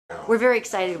We're very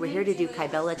excited. We're here to do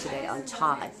Kybella today on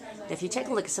Todd. If you take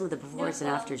a look at some of the befores and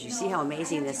afters, you see how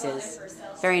amazing this is.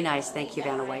 Very nice. Thank you,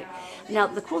 Vanna White. Now,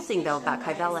 the cool thing, though, about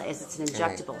Kybella is it's an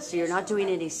injectable. So you're not doing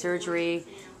any surgery.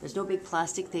 There's no big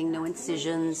plastic thing, no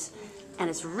incisions. And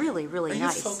it's really, really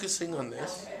nice. Are you focusing on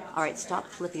this? All right, stop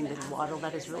flipping the waddle.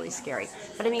 That is really scary.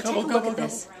 But I mean, take a look at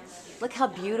this. Look how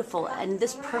beautiful. And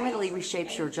this permanently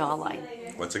reshapes your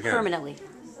jawline. Once again. Permanently.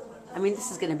 I mean,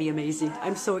 this is going to be amazing.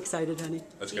 I'm so excited, honey.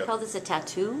 Let's go. go. You call this a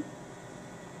tattoo?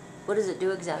 What does it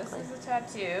do exactly? This is a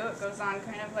tattoo. It goes on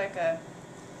kind of like a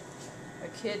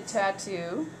kid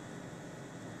tattoo.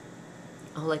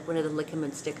 Oh, like one of the lick'em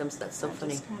and stick'ems. That's so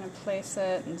funny. Just kind of place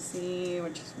it and see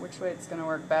which way it's going to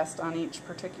work best on each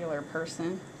particular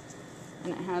person.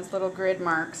 And it has little grid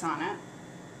marks on it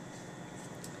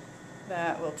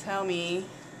that will tell me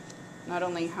not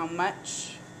only how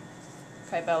much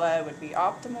Kybella would be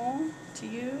optimal to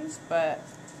use, but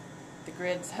the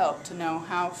grids help to know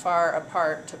how far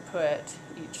apart to put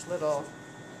each little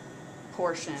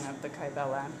portion of the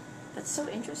Kybella. That's so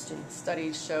interesting.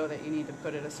 Studies show that you need to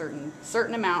put it a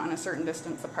certain amount and a certain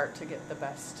distance apart to get the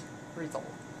best result.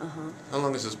 How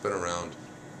long has this been around?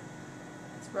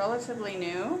 It's relatively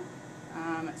new.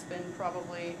 It's been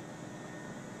probably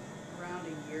around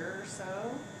a year or so,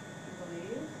 I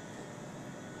believe.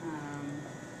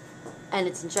 And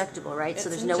it's injectable, right? It's so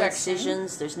there's no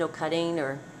incisions, there's no cutting,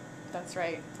 or... That's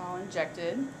right. It's all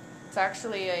injected. It's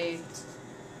actually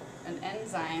an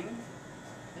enzyme.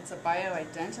 It's a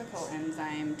bioidentical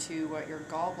enzyme to what your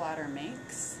gallbladder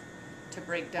makes to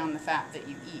break down the fat that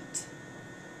you eat.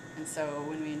 And so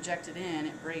when we inject it in,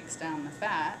 it breaks down the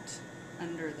fat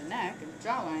under the neck and the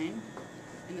jawline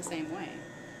in the same way.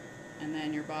 And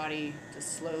then your body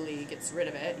just slowly gets rid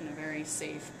of it in a very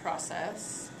safe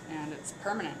process. And it's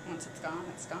permanent. Once it's gone,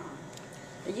 it's gone.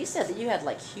 You said that you had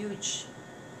like huge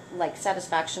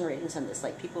satisfaction ratings on this.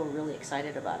 Like people were really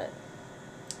excited about it.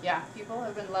 Yeah, people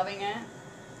have been loving it.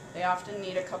 They often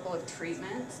need a couple of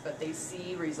treatments, but they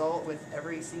see result with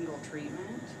every single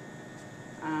treatment.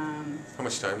 How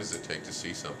much time does it take to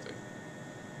see something?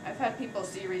 I've had people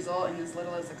see result in as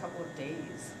little as a couple of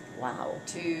days. Wow.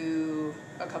 To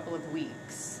a couple of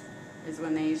weeks is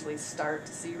when they usually start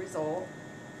to see result.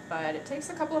 But it takes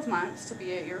a couple of months to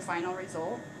be at your final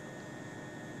result.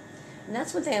 And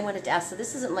that's one thing I wanted to ask. So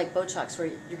this isn't like Botox where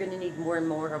you're going to need more and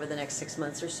more over the next 6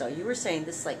 months or so. You were saying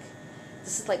this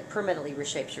is like permanently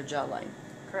reshapes your jawline.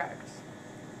 Correct.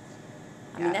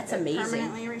 I mean, that's amazing. It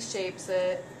permanently reshapes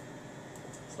it.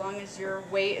 As long as your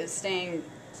weight is staying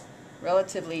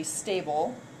relatively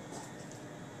stable.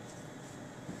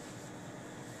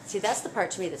 See, that's the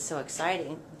part to me that's so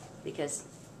exciting, because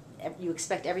you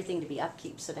expect everything to be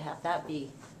upkeep, so to have that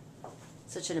be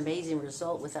such an amazing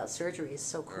result without surgery is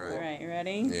so cool. All right, you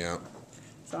ready? Yeah.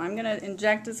 So I'm going to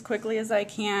inject as quickly as I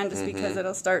can, just because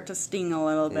it'll start to sting a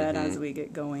little bit as we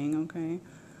get going, okay?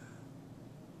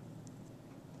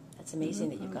 That's amazing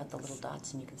that you've got the little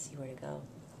dots and you can see where to go.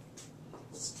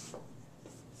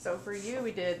 So for you,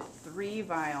 we did 3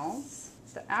 vials.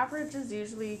 The average is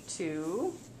usually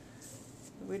 2.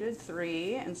 We did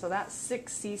 3, and so that's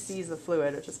 6 cc's of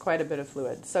fluid, which is quite a bit of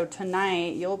fluid. So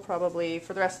tonight, you'll probably,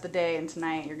 for the rest of the day and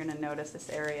tonight, you're going to notice this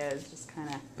area is just kind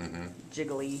of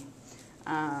jiggly.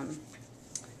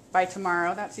 By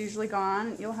tomorrow, that's usually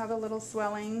gone. You'll have a little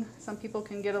swelling. Some people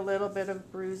can get a little bit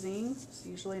of bruising. It's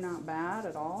usually not bad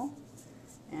at all.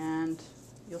 And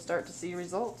you'll start to see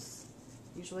results,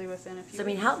 usually within a few So, I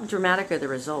mean, weeks. how dramatic are the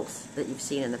results that you've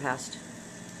seen in the past?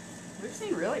 We've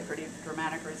seen really pretty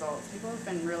dramatic results. People have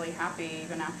been really happy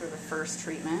even after the first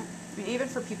treatment. I mean, even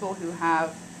for people who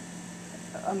have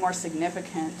a more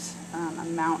significant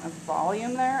amount of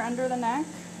volume there under the neck,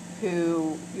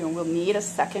 who will need a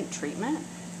second treatment,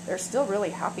 they're still really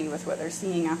happy with what they're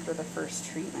seeing after the first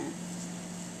treatment.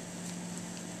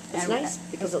 It's nice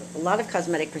because a lot of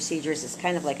cosmetic procedures is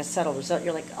kind of like a subtle result.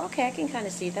 You're like, okay, I can kind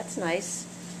of see, that's nice.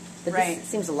 But this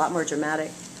seems a lot more dramatic.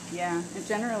 Yeah, it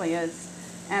generally is.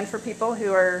 And for people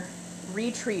who are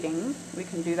retreating, we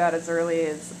can do that as early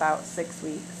as about 6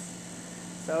 weeks.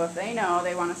 So if they know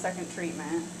they want a second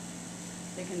treatment,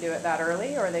 they can do it that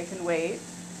early, or they can wait. You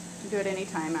can do it any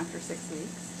time after 6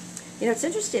 weeks. You know, it's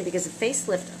interesting because a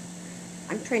facelift,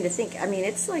 I'm trying to think, I mean,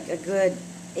 it's like a good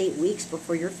 8 weeks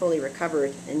before you're fully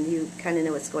recovered and you kind of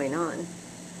know what's going on.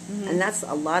 And that's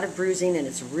a lot of bruising, and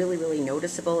it's really, really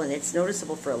noticeable, and it's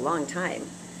noticeable for a long time.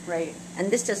 Right.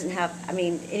 And this doesn't have, I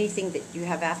mean, anything that you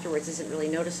have afterwards isn't really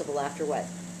noticeable after, what,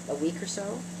 a week or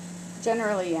so?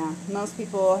 Generally, yeah. Most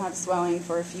people have swelling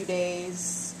for a few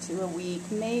days to a week,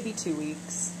 maybe 2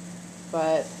 weeks.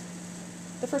 But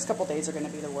the first couple days are going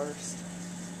to be the worst.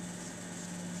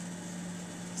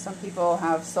 Some people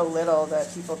have so little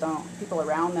that people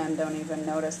around them don't even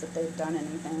notice that they've done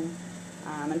anything.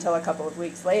 Until a couple of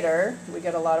weeks later, we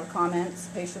get a lot of comments,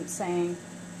 patients saying,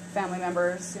 family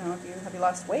members, you know, have you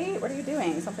lost weight? What are you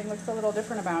doing? Something looks a little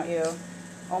different about you.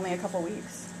 Only a couple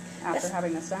weeks after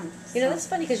having this done. You know, that's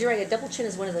funny because you're right. A double chin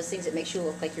is one of those things that makes you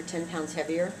look like you're 10 pounds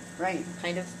heavier. Right.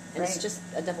 Kind of. And it's just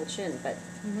a double chin, but...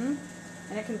 Mm-hmm.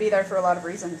 And it can be there for a lot of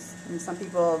reasons. I mean, some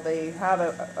people, they have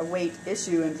a weight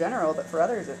issue in general, but for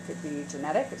others it could be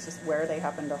genetic. It's just where they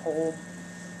happen to hold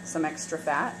some extra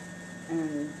fat,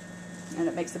 and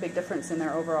it makes a big difference in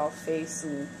their overall face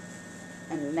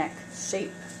and neck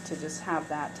shape to just have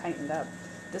that tightened up.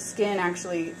 The skin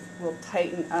actually will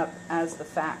tighten up as the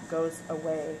fat goes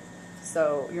away,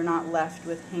 so you're not left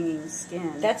with hanging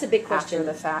skin. That's a big question.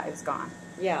 After the fat is gone.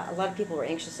 Yeah, a lot of people are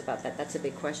anxious about that. That's a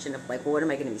big question of like, well, what am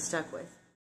I going to be stuck with?